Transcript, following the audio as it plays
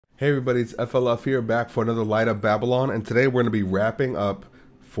Hey everybody, it's FLF here, back for another Light Up Babylon, and today we're going to be wrapping up,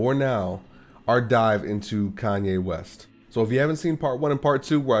 for now, our dive into Kanye West. So if you haven't seen part 1 and part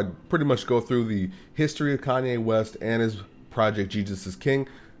 2, where I pretty much go through the history of Kanye West and his project Jesus is King,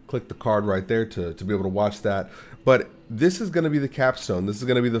 click the card right there to be able to watch that. But this is going to be the capstone. This is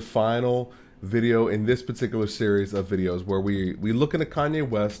going to be the final video in this particular series of videos where we look into Kanye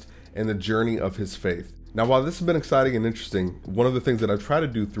West and the journey of his faith. Now, while this has been exciting and interesting, one of the things that I try to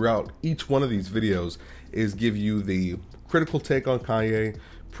do throughout each one of these videos is give you the critical take on Kanye,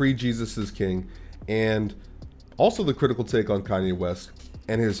 pre-Jesus is King, and also the critical take on Kanye West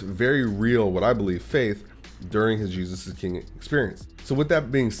and his very real, what I believe, faith during his Jesus is King experience. So with that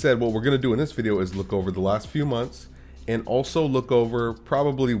being said, what we're going to do in this video is look over the last few months and also look over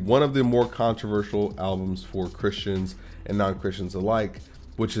probably one of the more controversial albums for Christians and non-Christians alike,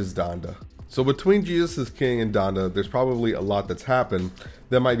 which is Donda. So between Jesus is King and Donda, there's probably a lot that's happened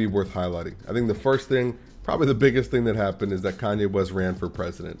that might be worth highlighting. I think the first thing, probably the biggest thing that happened, is that Kanye West ran for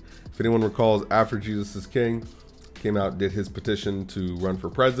president. If anyone recalls, after Jesus is King came out, did his petition to run for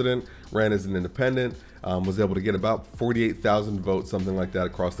president, ran as an independent, was able to get about 48,000 votes, something like that,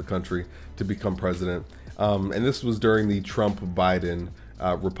 across the country to become president. And this was during the Trump-Biden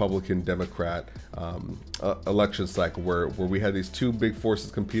Republican-Democrat election cycle where we had these two big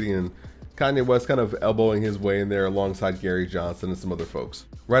forces competing, and Kanye West kind of elbowing his way in there alongside Gary Johnson and some other folks.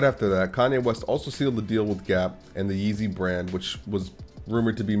 Right after that, Kanye West also sealed the deal with Gap and the Yeezy brand, which was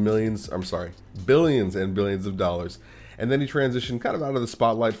rumored to be billions and billions of dollars. And then he transitioned kind of out of the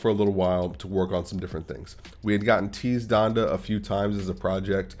spotlight for a little while to work on some different things. We had gotten teased Donda a few times as a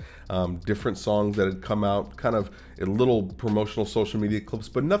project, different songs that had come out, kind of in little promotional social media clips,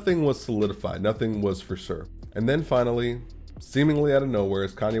 but nothing was solidified, nothing was for sure. And then finally, seemingly out of nowhere,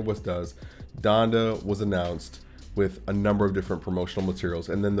 as Kanye West does, Donda was announced with a number of different promotional materials,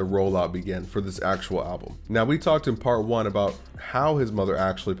 and then the rollout began for this actual album. Now, we talked in part 1 about how his mother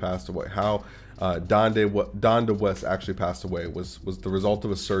actually passed away, how Donda West actually passed away, was the result of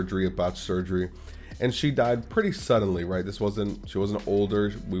a surgery, a botched surgery, and she died pretty suddenly, right? She wasn't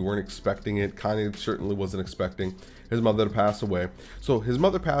older, we weren't expecting it. Kanye certainly wasn't expecting his mother to pass away. So his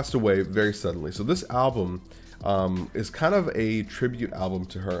mother passed away very suddenly. So this album is kind of a tribute album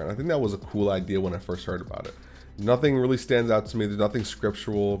to her, and I think that was a cool idea when I first heard about it. Nothing really stands out to me. There's nothing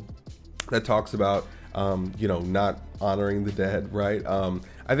scriptural that talks about not honoring the dead, right?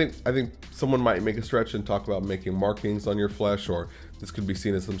 I think someone might make a stretch and talk about making markings on your flesh, or this could be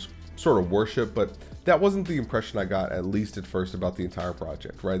seen as some sort of worship, but that wasn't the impression I got, at least at first, about the entire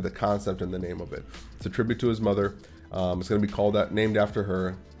project, right? The concept and the name of it. It's a tribute to his mother. It's going to be named after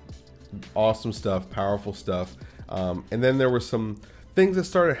her. Awesome stuff, powerful stuff. And then there were some things that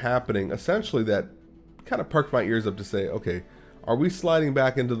started happening essentially that kind of perked my ears up to say, okay, are we sliding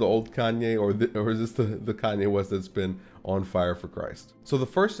back into the old Kanye, or is this the Kanye West that's been on fire for Christ? So the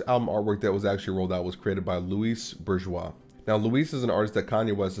first album artwork that was actually rolled out was created by Luis Bourgeois. Now, Luis is an artist that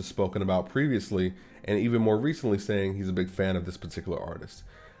Kanye West has spoken about previously, and even more recently saying he's a big fan of this particular artist.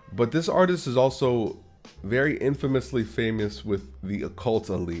 But this artist is also very infamously famous with the occult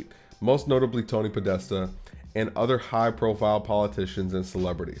elite, most notably Tony Podesta and other high-profile politicians and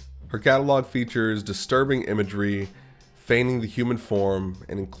celebrities. Her catalog features disturbing imagery, feigning the human form,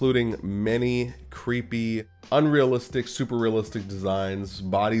 and including many creepy, unrealistic, super realistic designs,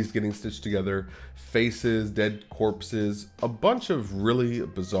 bodies getting stitched together, faces, dead corpses, a bunch of really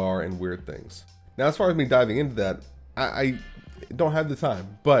bizarre and weird things. Now, as far as me diving into that, I don't have the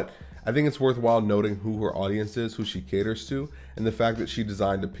time, but I think it's worthwhile noting who her audience is, who she caters to, and the fact that she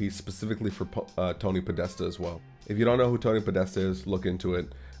designed a piece specifically for Tony Podesta as well. If you don't know who Tony Podesta is, look into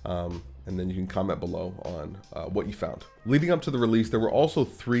it, and then you can comment below on what you found. Leading up to the release, there were also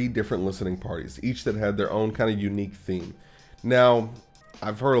 3 different listening parties, each that had their own kind of unique theme. Now,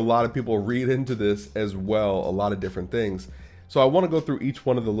 I've heard a lot of people read into this as well, a lot of different things. So I want to go through each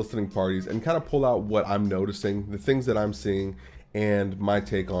one of the listening parties and kind of pull out what I'm noticing, the things that I'm seeing, and my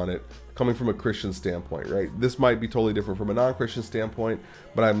take on it coming from a Christian standpoint, right? This might be totally different from a non-Christian standpoint,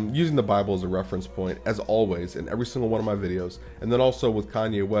 but I'm using the Bible as a reference point, as always, in every single one of my videos. And then also with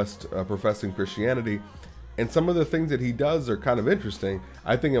Kanye West professing Christianity, and some of the things that he does are kind of interesting.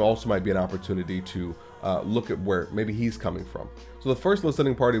 I think it also might be an opportunity to look at where maybe he's coming from. So the first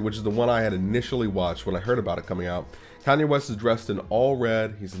listening party, which is the one I had initially watched when I heard about it coming out, Kanye West is dressed in all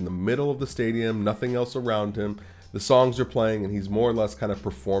red. He's in the middle of the stadium, nothing else around him. The songs are playing, and he's more or less kind of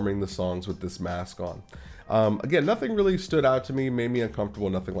performing the songs with this mask on. Again, nothing really stood out to me, made me uncomfortable,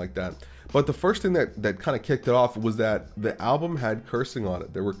 nothing like that. But the first thing that kind of kicked it off was that the album had cursing on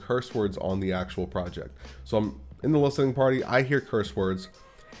it. There were curse words on the actual project. So I'm in the listening party, I hear curse words,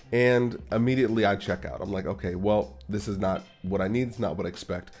 And immediately I check out. I'm like, okay, well, this is not what I need. It's not what I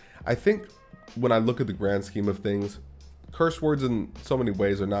expect. I think when I look at the grand scheme of things, curse words in so many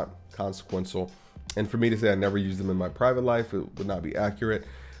ways are not consequential. And for me to say I never use them in my private life, it would not be accurate.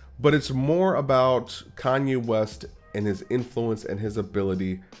 But it's more about Kanye West and his influence and his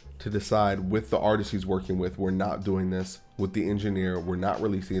ability to decide with the artist he's working with, we're not doing this. With the engineer, we're not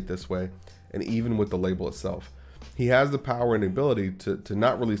releasing it this way. And even with the label itself, he has the power and ability to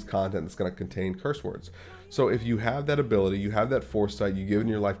not release content that's going to contain curse words. So if you have that ability, you have that foresight, you've given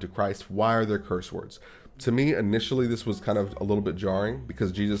your life to Christ, why are there curse words? To me, initially, this was kind of a little bit jarring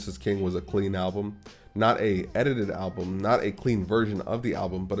because Jesus is King was a clean album, not a edited album, not a clean version of the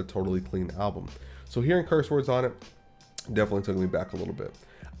album, but a totally clean album. So hearing curse words on it definitely took me back a little bit.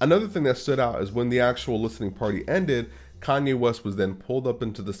 Another thing that stood out is when the actual listening party ended, Kanye West was then pulled up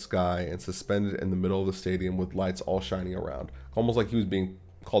into the sky and suspended in the middle of the stadium with lights all shining around. Almost like he was being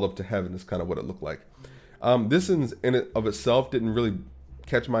called up to heaven is kind of what it looked like. This in it of itself didn't really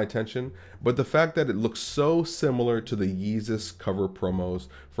catch my attention, but the fact that it looks so similar to the Yeezus cover promos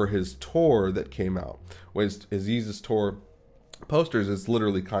for his tour that came out. When his Yeezus tour posters is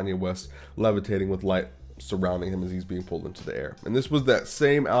literally Kanye West levitating with light surrounding him as he's being pulled into the air. And this was that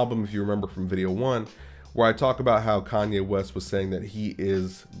same album, if you remember from video 1, where I talk about how Kanye West was saying that he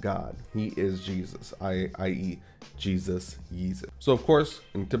is God. He is Jesus, i.e. Jesus Yeezus. So of course,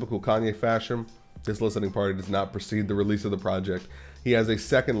 in typical Kanye fashion, this listening party does not precede the release of the project. He has a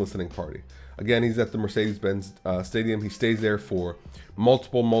second listening party. Again, he's at the Mercedes-Benz Stadium. He stays there for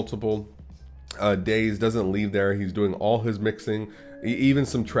multiple days, doesn't leave there. He's doing all his mixing, even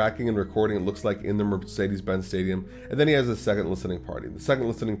some tracking and recording, it looks like, in the Mercedes-Benz Stadium. And then he has a second listening party. The second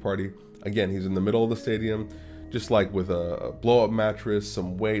listening party, again, he's in the middle of the stadium, just like with a blow-up mattress,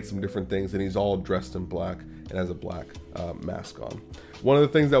 some weights, some different things, and he's all dressed in black and has a black mask on. One of the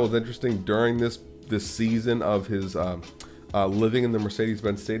things that was interesting during this season of his living in the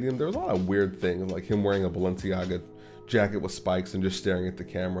Mercedes-Benz Stadium, there was a lot of weird things, like him wearing a Balenciaga jacket with spikes and just staring at the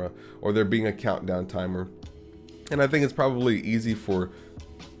camera, or there being a countdown timer. And I think it's probably easy for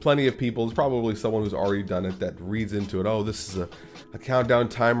plenty of people, it's probably someone who's already done it, that reads into it, oh, this is a countdown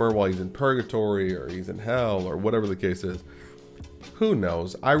timer while he's in purgatory or he's in hell or whatever the case is. Who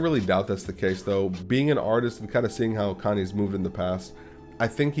knows? I really doubt that's the case though. Being an artist and kind of seeing how Kanye's moved in the past, I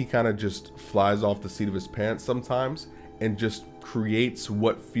think he kind of just flies off the seat of his pants sometimes and just creates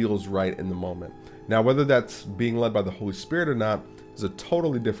what feels right in the moment. Now, whether that's being led by the Holy Spirit or not is a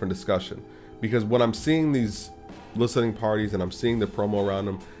totally different discussion, because when I'm seeing these listening parties and I'm seeing the promo around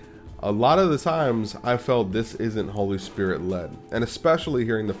them, a lot of the times I felt this isn't Holy Spirit led. And especially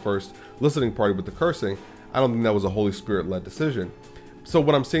hearing the first listening party with the cursing, I don't think that was a Holy Spirit led decision. So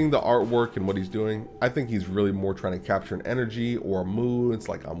when I'm seeing the artwork and what he's doing, I think he's really more trying to capture an energy or a mood. It's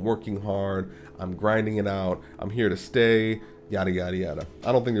like, I'm working hard, I'm grinding it out, I'm here to stay, yada, yada, yada.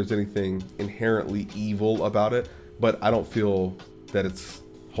 I don't think there's anything inherently evil about it, but I don't feel that it's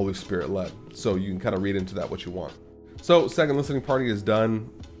Holy Spirit led. So you can kind of read into that what you want. So second listening party is done,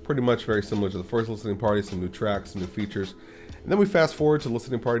 pretty much very similar to the first listening party, some new tracks, some new features. And then we fast forward to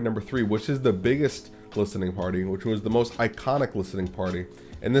listening party number 3, which is the biggest listening party, which was the most iconic listening party.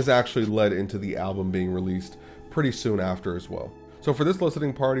 And this actually led into the album being released pretty soon after as well. So for this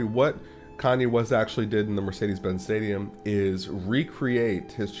listening party, what Kanye West actually did in the Mercedes-Benz Stadium is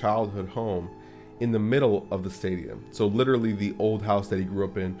recreate his childhood home in the middle of the stadium. So literally the old house that he grew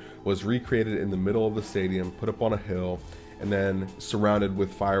up in was recreated in the middle of the stadium, put up on a hill, and then surrounded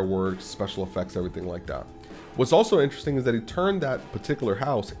with fireworks, special effects, everything like that. What's also interesting is that he turned that particular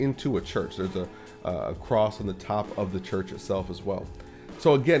house into a church. There's a cross on the top of the church itself as well.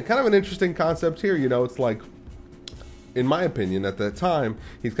 So again, kind of an interesting concept here. You know, it's like, in my opinion, at that time,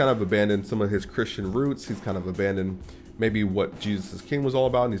 he's kind of abandoned some of his Christian roots. He's kind of abandoned maybe what Jesus is King was all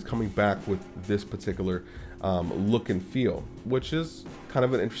about, and he's coming back with this particular look and feel, which is kind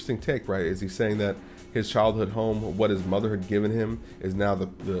of an interesting take, right? Is he saying that his childhood home, what his mother had given him, is now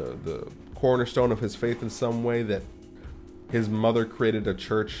the cornerstone of his faith in some way, that his mother created a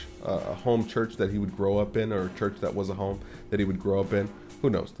church, a home church that he would grow up in, or a church that was a home that he would grow up in? Who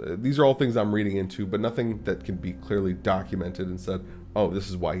knows? These are all things I'm reading into, but nothing that can be clearly documented and said, oh, this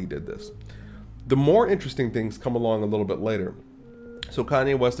is why he did this. The more interesting things come along a little bit later. So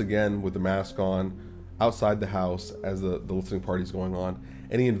Kanye West, again, with the mask on, outside the house as the listening party is going on,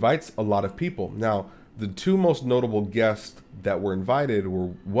 and he invites a lot of people. Now, the two most notable guests that were invited were,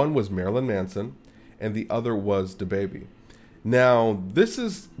 one was Marilyn Manson, and the other was DaBaby. Now, this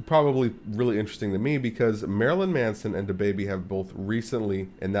is probably really interesting to me because Marilyn Manson and DaBaby have both recently,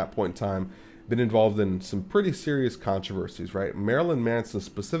 in that point in time, been involved in some pretty serious controversies, right? Marilyn Manson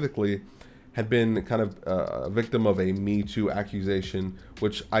specifically had been kind of a victim of a Me Too accusation,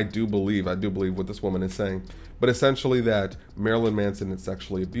 which I do believe what this woman is saying, but essentially that Marilyn Manson had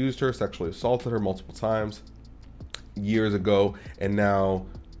sexually abused her, sexually assaulted her multiple times years ago, and now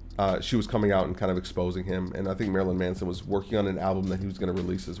she was coming out and kind of exposing him. And I think Marilyn Manson was working on an album that he was going to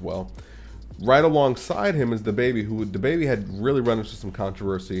release as well. Right alongside him is DaBaby, who DaBaby had really run into some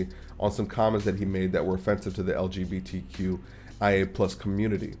controversy on some comments that he made that were offensive to the LGBTQIA+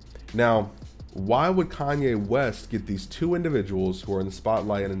 community. Now, why would Kanye West get these two individuals who are in the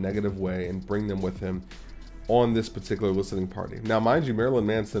spotlight in a negative way and bring them with him on this particular listening party? Now, mind you, Marilyn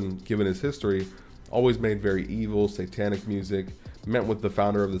Manson, given his history, always made very evil, satanic music, met with the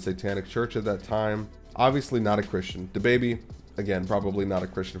founder of the Satanic Church at that time. Obviously not a Christian. DaBaby, again, probably not a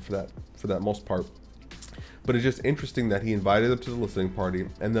Christian for that most part. But it's just interesting that he invited them to the listening party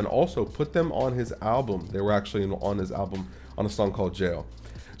and then also put them on his album. They were actually on his album on a song called Jail.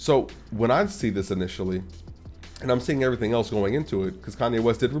 So when I see this initially, and I'm seeing everything else going into it, because Kanye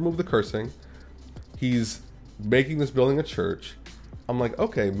West did remove the cursing, he's making this building a church, I'm like,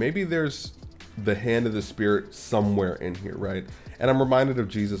 okay, maybe there's the hand of the Spirit somewhere in here, right? And I'm reminded of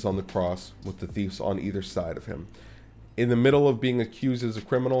Jesus on the cross with the thieves on either side of him. In the middle of being accused as a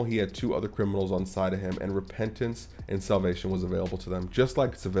criminal, he had two other criminals on side of him, and repentance and salvation was available to them, just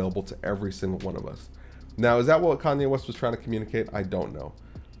like it's available to every single one of us. Now, is that what Kanye West was trying to communicate? I don't know.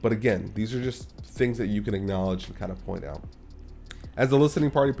 But again, these are just things that you can acknowledge and kind of point out. As the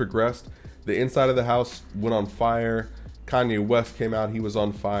listening party progressed, the inside of the house went on fire. Kanye West came out, he was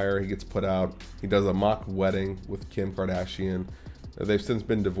on fire, he gets put out. He does a mock wedding with Kim Kardashian. They've since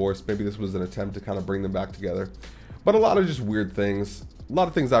been divorced. Maybe this was an attempt to kind of bring them back together. But a lot of just weird things. A lot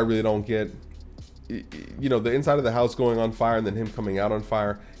of things I really don't get. You know, the inside of the house going on fire and then him coming out on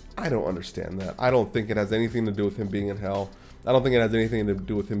fire. I don't understand that. I don't think it has anything to do with him being in hell. I don't think it has anything to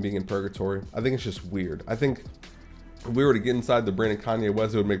do with him being in purgatory. I think it's just weird. I think if we were to get inside the brain of Kanye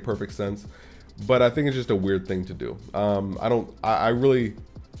West, it would make perfect sense. But I think it's just a weird thing to do. I really,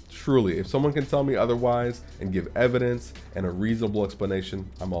 truly, if someone can tell me otherwise and give evidence and a reasonable explanation,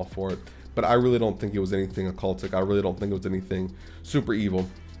 I'm all for it. But I really don't think it was anything occultic. I really don't think it was anything super evil.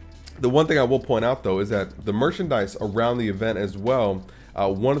 The one thing I will point out, though, is that the merchandise around the event as well,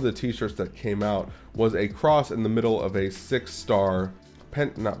 one of the t-shirts that came out was a cross in the middle of a 6-star,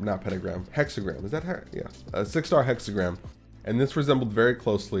 not pentagram, hexagram. Is that, yeah, a 6-star hexagram. And this resembled very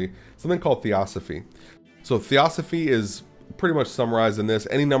closely something called theosophy. So theosophy is pretty much summarized in this: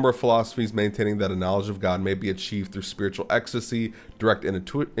 any number of philosophies maintaining that a knowledge of God may be achieved through spiritual ecstasy, direct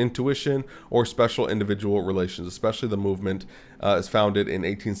intuition, or special individual relations. Especially the movement is founded in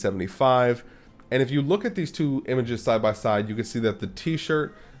 1875. And if you look at these two images side by side, you can see that the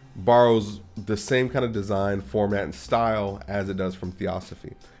t-shirt borrows the same kind of design, format, and style as it does from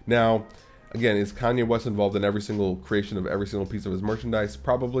theosophy. Now, again, is Kanye West involved in every single creation of every single piece of his merchandise?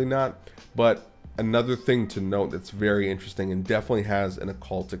 Probably not. But another thing to note that's very interesting and definitely has an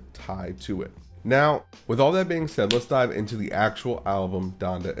occultic tie to it. Now, with all that being said, let's dive into the actual album,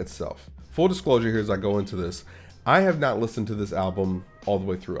 Donda itself. Full disclosure here as I go into this, I have not listened to this album all the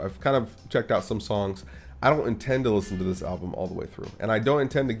way through. I've kind of checked out some songs. I don't intend to listen to this album all the way through. And I don't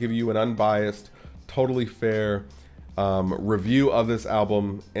intend to give you an unbiased, totally fair review of this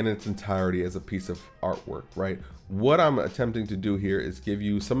album in its entirety as a piece of artwork, right? What I'm attempting to do here is give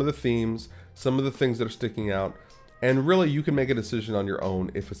you some of the themes, some of the things that are sticking out, and really you can make a decision on your own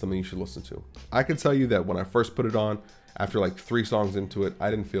if it's something you should listen to. I can tell you that when I first put it on, after like 3 songs into it,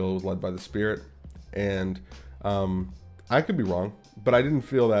 I didn't feel it was led by the Spirit. And I could be wrong, but I didn't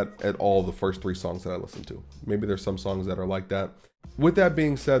feel that at all the first 3 songs that I listened to. Maybe there's some songs that are like that. With that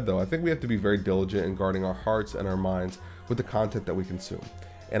being said, though, I think we have to be very diligent in guarding our hearts and our minds with the content that we consume.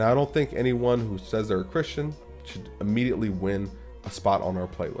 And I don't think anyone who says they're a Christian should immediately win a spot on our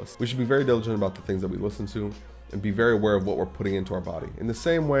playlist. We should be very diligent about the things that we listen to and be very aware of what we're putting into our body. In the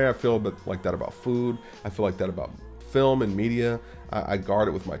same way I feel like that about food, I feel like that about film and media. I guard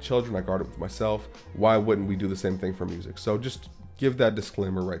it with my children, I guard it with myself. Why wouldn't we do the same thing for music? So just give that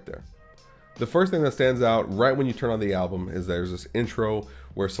disclaimer right there. The first thing that stands out right when you turn on the album is there's this intro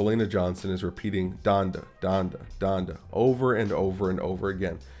where Selena Johnson is repeating Donda, Donda, Donda over and over and over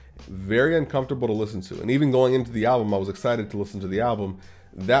again. Very uncomfortable to listen to. And even going into the album, I was excited to listen to the album.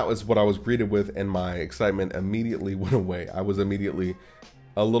 That was what I was greeted with, and my excitement immediately went away. I was immediately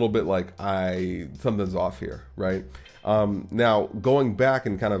a little bit like, something's off here, right? Now, going back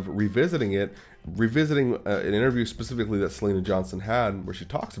and kind of revisiting it, revisiting an interview specifically that Selena Johnson had where she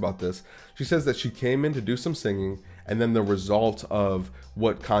talks about this, she says that she came in to do some singing, and then the result of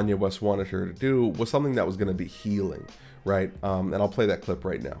what Kanye West wanted her to do was something that was going to be healing, right? And I'll play that clip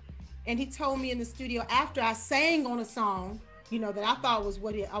right now. And he told me in the studio after I sang on a song, you know, that I thought was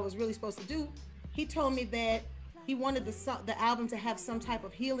what I was really supposed to do. He told me that he wanted the album to have some type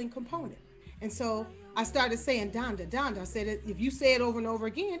of healing component. And so I started saying Donda, Donda. I said, if you say it over and over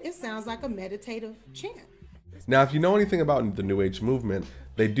again, it sounds like a meditative chant. Now, if you know anything about the New Age movement,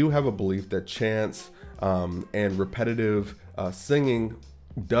 they do have a belief that chants and repetitive singing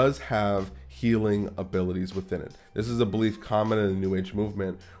does have healing abilities within it. This is a belief common in the New Age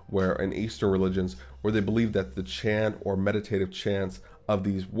movement, where in Eastern religions, where they believe that the chant or meditative chants of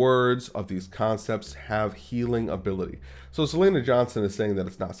these words, of these concepts, have healing ability. So Selena Johnson is saying that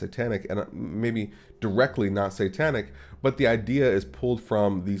it's not satanic, and maybe directly not satanic, but the idea is pulled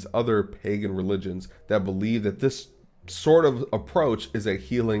from these other pagan religions that believe that this sort of approach is a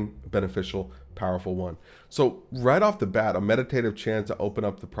healing, beneficial, powerful one. So right off the bat, a meditative chant to open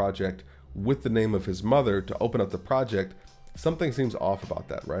up the project with the name of his mother, to open up the project, something seems off about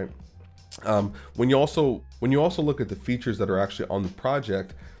that, right? When you also look at the features that are actually on the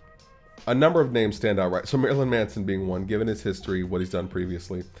project, a number of names stand out, right? So Marilyn Manson being one, given his history, what he's done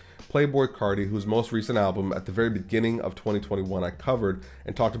previously. Playboi Carti, whose most recent album at the very beginning of 2021 I covered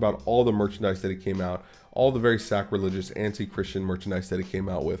and talked about all the merchandise that he came out, all the very sacrilegious anti-Christian merchandise that he came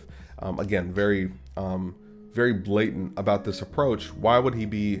out with. Again, very blatant about this approach. Why would he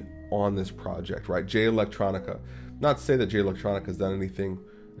be on this project, right? Jay Electronica. Not to say that Jay Electronica has done anything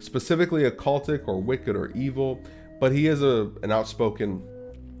specifically occultic or wicked or evil, but he is an outspoken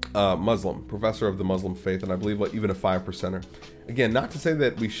Muslim, professor of the Muslim faith, and I believe even a 5%er. Again, not to say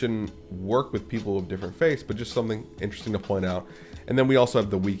that we shouldn't work with people of different faiths, but just something interesting to point out. And then we also have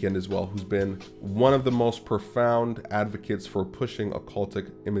The Weeknd as well, who's been one of the most profound advocates for pushing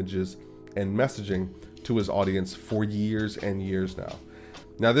occultic images and messaging to his audience for years and years now.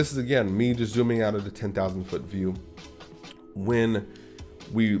 Now, this is, again, me just zooming out at a 10,000-foot view. When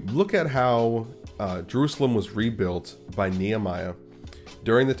we look at how Jerusalem was rebuilt by Nehemiah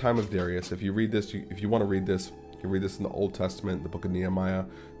during the time of Darius, if you read this, if you want to read this, you can read this in the Old Testament, the book of Nehemiah,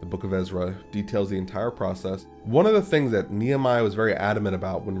 the book of Ezra, details the entire process. One of the things that Nehemiah was very adamant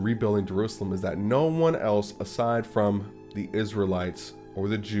about when rebuilding Jerusalem is that no one else aside from the Israelites or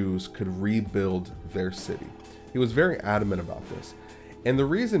the Jews could rebuild their city. He was very adamant about this. And the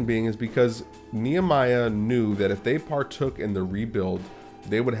reason being is because Nehemiah knew that if they partook in the rebuild,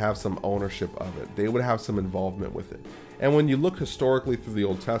 they would have some ownership of it. They would have some involvement with it. And when you look historically through the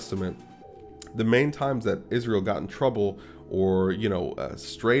Old Testament, the main times that Israel got in trouble or,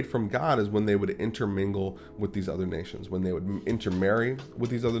 strayed from God is when they would intermingle with these other nations, when they would intermarry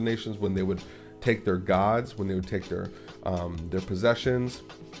with these other nations, when they would take their gods, when they would take their possessions,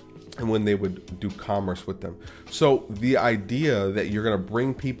 and when they would do commerce with them. So the idea that you're going to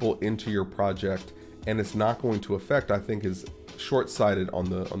bring people into your project and it's not going to affect, I think, is short-sighted on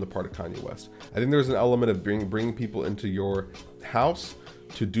the part of Kanye West. I think there's an element of bringing people into your house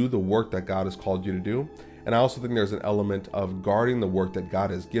to do the work that God has called you to do. And I also think there's an element of guarding the work that God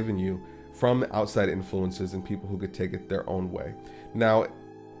has given you from outside influences and people who could take it their own way. Now,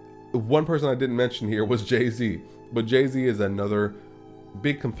 one person I didn't mention here was Jay-Z, but Jay-Z is another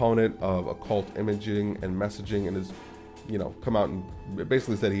big component of occult imaging and messaging, and has, come out and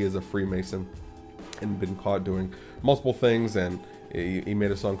basically said he is a Freemason and been caught doing multiple things. And he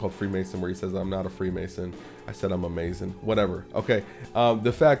made a song called Freemason where he says, "I'm not a Freemason. I said I'm amazing." Whatever. Okay.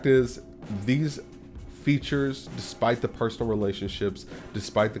 The fact is, these features, despite the personal relationships,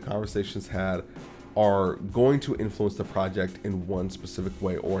 despite the conversations had, are going to influence the project in one specific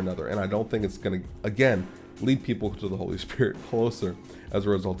way or another. And I don't think it's going to, again, lead people to the Holy Spirit closer as a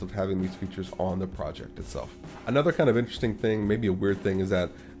result of having these features on the project itself. Another kind of interesting thing, maybe a weird thing, is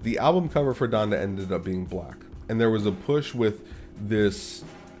that the album cover for Donda ended up being black. And there was a push with this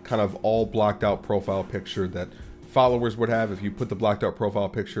kind of all blacked out profile picture that followers would have. If you put the blacked out profile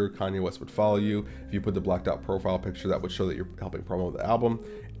picture, Kanye West would follow you. If you put the blacked out profile picture, that would show that you're helping promote the album.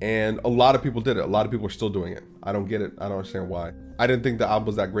 And a lot of people did it. A lot of people are still doing it. I don't get it. I don't understand why. I didn't think the album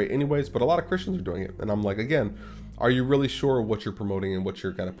was that great anyways, but a lot of Christians are doing it. And I'm like, again, are you really sure what you're promoting and what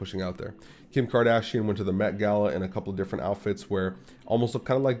you're kind of pushing out there? Kim Kardashian went to the Met Gala in a couple of different outfits where almost looked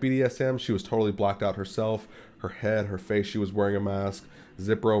kind of like BDSM. She was totally blacked out herself, her head, her face. She was wearing a mask,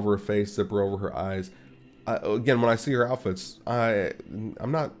 zipper over her face, zipper over her eyes. Again, when I see her outfits,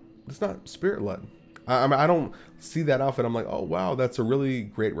 it's not spirit-led. I don't see that outfit. I'm like, oh, wow, that's a really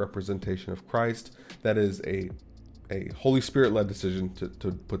great representation of Christ. That is a a Holy Spirit led decision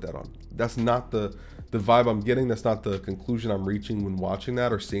to put that on. That's not the vibe I'm getting. That's not the conclusion I'm reaching when watching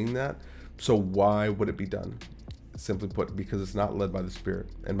that or seeing that. So why would it be done? Simply put, because it's not led by the Spirit.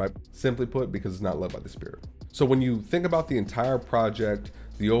 And simply put, because it's not led by the Spirit. So when you think about the entire project,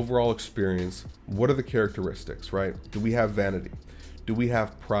 the overall experience, what are the characteristics, right? Do we have vanity? Do we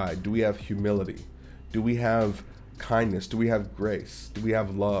have pride? Do we have humility? Do we have kindness? Do we have grace? Do we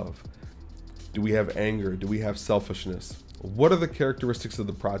have love? Do we have anger? Do we have selfishness? What are the characteristics of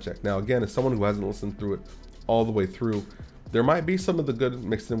the project? Now, again, as someone who hasn't listened through it all the way through, there might be some of the good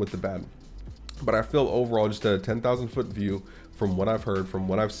mixed in with the bad. But I feel overall, just at a 10,000 foot view, from what I've heard, from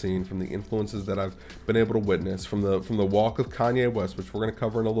what I've seen, from the influences that I've been able to witness, from the walk of Kanye West, which we're going to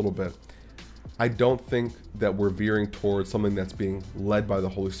cover in a little bit, I don't think that we're veering towards something that's being led by the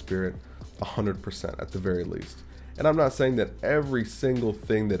Holy Spirit 100% at the very least. And I'm not saying that every single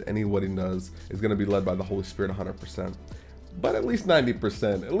thing that anybody does is going to be led by the Holy Spirit 100%, but at least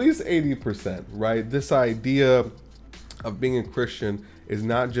 90%, at least 80%, right? This idea of being a Christian is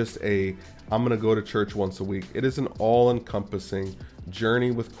not just I'm going to go to church once a week. It is an all-encompassing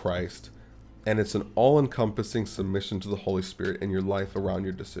journey with Christ, and it's an all-encompassing submission to the Holy Spirit in your life around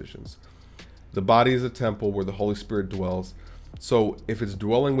your decisions. The body is a temple where the Holy Spirit dwells. So if it's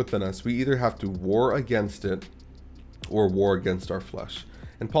dwelling within us, we either have to war against it or war against our flesh.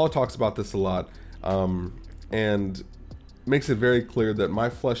 And Paul talks about this a lot, and makes it very clear that my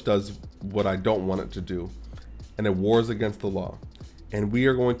flesh does what I don't want it to do, and it wars against the law. And we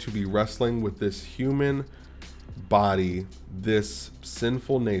are going to be wrestling with this human body, this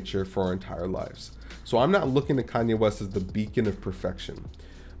sinful nature for our entire lives. So I'm not looking at Kanye West as the beacon of perfection.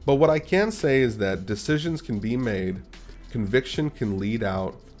 But what I can say is that decisions can be made, conviction can lead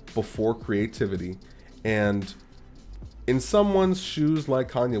out before creativity, and in someone's shoes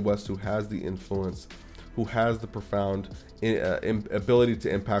like Kanye West, who has the influence, who has the profound ability to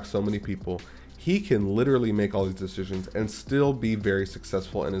impact so many people, he can literally make all these decisions and still be very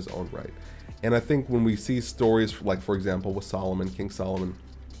successful in his own right. And I think when we see stories like, for example, with Solomon, King Solomon,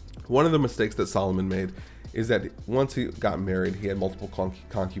 one of the mistakes that Solomon made is that once he got married, he had multiple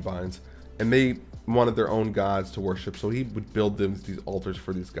concubines, and they wanted their own gods to worship. So he would build them these altars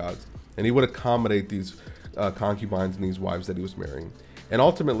for these gods, and he would accommodate these concubines and these wives that he was marrying. And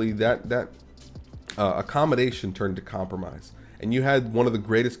ultimately, that accommodation turned to compromise. And you had one of the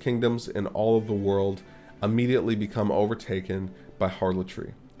greatest kingdoms in all of the world immediately become overtaken by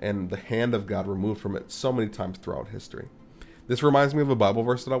harlotry, and the hand of God removed from it so many times throughout history. This reminds me of a Bible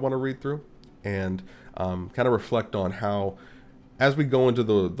verse that I want to read through and kind of reflect on how, as we go into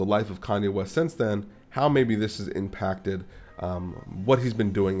the life of Kanye West since then, how maybe this has impacted what he's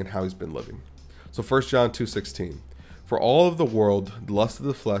been doing and how he's been living. So 1 John 2:16, for all of the world, the lust of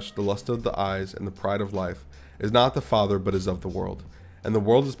the flesh, the lust of the eyes, and the pride of life is not the Father, but is of the world. And the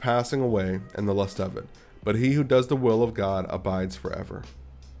world is passing away, and the lust of it. But he who does the will of God abides forever.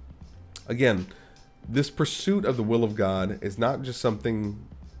 Again, this pursuit of the will of God is not just something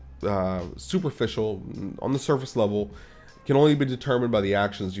superficial, on the surface level, can only be determined by the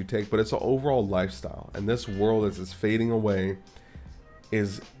actions you take, but it's an overall lifestyle. And this world, as it's fading away,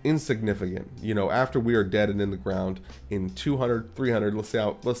 is insignificant. You know, after we are dead and in the ground in 200, 300,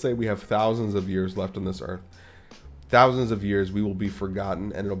 let's say we have thousands of years left on this earth. Thousands of years we will be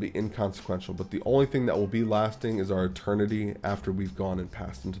forgotten and it'll be inconsequential, but the only thing that will be lasting is our eternity after we've gone and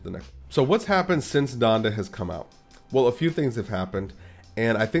passed into the next. So what's happened since Donda has come out? Well, a few things have happened,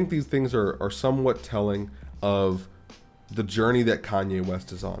 and I think these things are somewhat telling of the journey that Kanye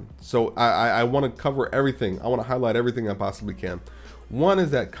West is on. So I want to cover everything. I want to highlight everything I possibly can. One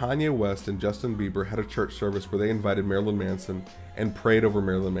is that Kanye West and Justin Bieber had a church service where they invited Marilyn Manson and prayed over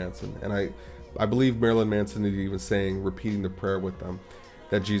Marilyn Manson. And I believe Marilyn Manson is even repeating the prayer with them,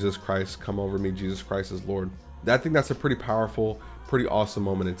 that Jesus Christ, come over me, Jesus Christ is Lord. I think that's a pretty powerful, pretty awesome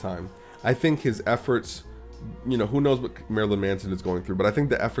moment in time. I think his efforts, you know, who knows what Marilyn Manson is going through, but I think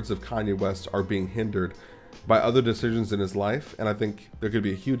the efforts of Kanye West are being hindered by other decisions in his life, and I think there could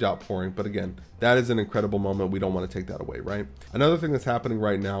be a huge outpouring. But again, that is an incredible moment. We don't want to take that away, right? Another thing that's happening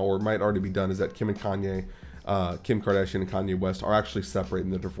right now, or might already be done, is that Kim Kardashian and Kanye West are actually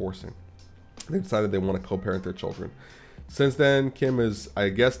separating. They're divorcing. They decided they want to co-parent their children. Since then, Kim is, I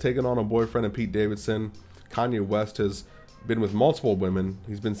guess, taken on a boyfriend in Pete Davidson. Kanye West has been with multiple women.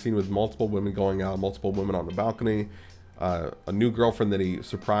 He's been seen with multiple women going out, multiple women on the balcony. A new girlfriend that he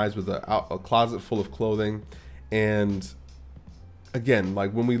surprised with a closet full of clothing. And again,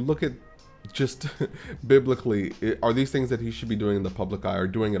 like when we look at just biblically, are these things that he should be doing in the public eye or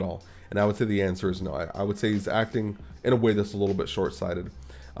doing it all? And I would say the answer is no. I would say he's acting in a way that's a little bit short-sighted.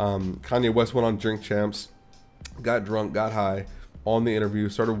 Kanye West went on Drink Champs got drunk, got high on the interview,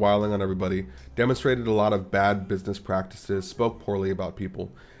 started wiling on everybody, demonstrated a lot of bad business practices, spoke poorly about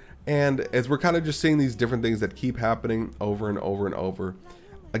people. And as we're kind of just seeing these different things that keep happening over and over and over,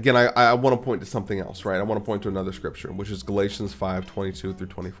 again, I want to point to something else, right? I want to point to another scripture, which is Galatians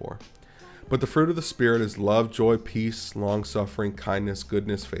 5:22-24. But the fruit of the Spirit is love, joy, peace, long-suffering, kindness,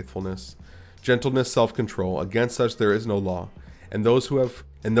 goodness, faithfulness, gentleness, self-control. Against such there is no law. And those who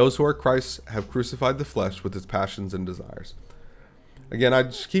are Christ have crucified the flesh with its passions and desires. Again, I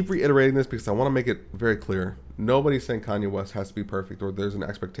just keep reiterating this because I want to make it very clear. Nobody's saying Kanye West has to be perfect, or there's an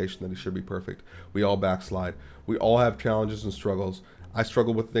expectation that he should be perfect. We all backslide. We all have challenges and struggles. I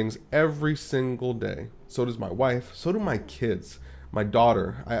struggle with things every single day. So does my wife. So do my kids. My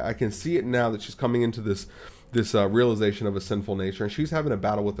daughter. I can see it now that she's coming into this realization of a sinful nature, and she's having a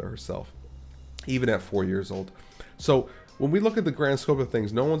battle with it herself, even at 4 years old. So when we look at the grand scope of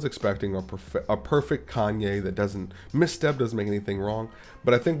things, no one's expecting a perfect Kanye that doesn't misstep, doesn't make anything wrong.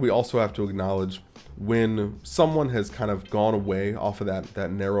 But I think we also have to acknowledge when someone has kind of gone away off of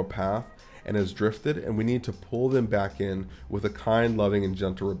that narrow path and has drifted, and we need to pull them back in with a kind, loving, and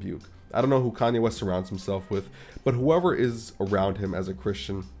gentle rebuke. I don't know who Kanye West surrounds himself with, but whoever is around him as a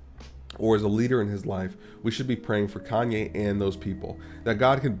Christian or as a leader in his life, we should be praying for Kanye and those people, that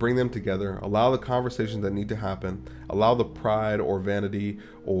God can bring them together, allow the conversations that need to happen, allow the pride or vanity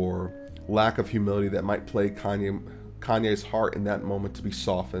or lack of humility that might plague Kanye's heart in that moment to be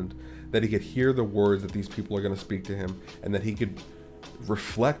softened, that he could hear the words that these people are going to speak to him, and that he could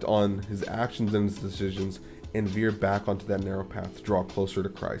reflect on his actions and his decisions and veer back onto that narrow path to draw closer to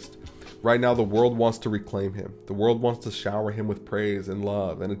Christ. Right now, the world wants to reclaim him. The world wants to shower him with praise and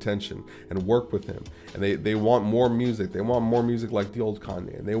love and attention and work with him. And they want more music. They want more music like the old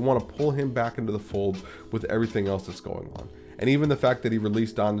Kanye. And they want to pull him back into the fold with everything else that's going on. And even the fact that he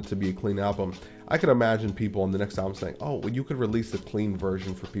released Donda to be a clean album, I could imagine people on the next album saying, oh, well, you could release a clean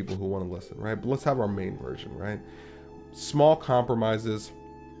version for people who want to listen, right? But let's have our main version, right? Small compromises,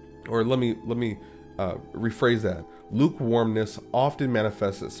 or let me rephrase that. Lukewarmness often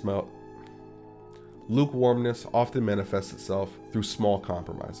manifests itself through small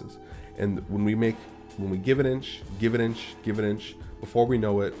compromises. And when we give an inch, before we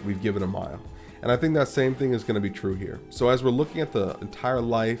know it, we've given a mile. And I think that same thing is going to be true here. So as we're looking at the entire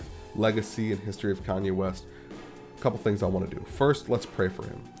life, legacy, and history of Kanye West, a couple things I want to do. First, let's pray for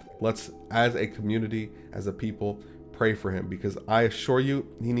him. Let's, as a community, as a people, pray for him, because I assure you,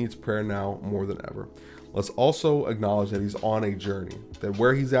 he needs prayer now more than ever. Let's also acknowledge that he's on a journey, that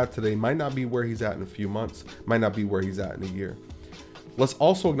where he's at today might not be where he's at in a few months, might not be where he's at in a year. Let's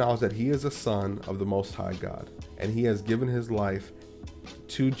also acknowledge that he is a son of the Most High God, and he has given his life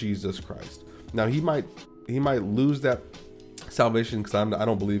to Jesus Christ. Now, he might lose that salvation, because I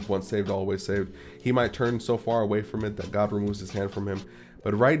don't believe once saved, always saved. He might turn so far away from it that God removes his hand from him.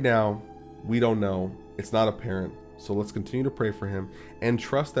 But right now, we don't know. It's not apparent. So let's continue to pray for him and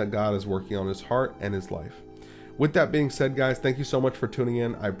trust that God is working on his heart and his life. With that being said, guys, thank you so much for tuning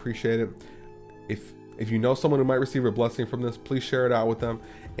in. I appreciate it. If you know someone who might receive a blessing from this, please share it out with them.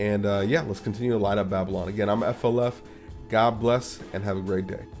 And yeah, let's continue to light up Babylon. Again, I'm FLF. God bless and have a great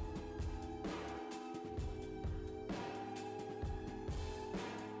day.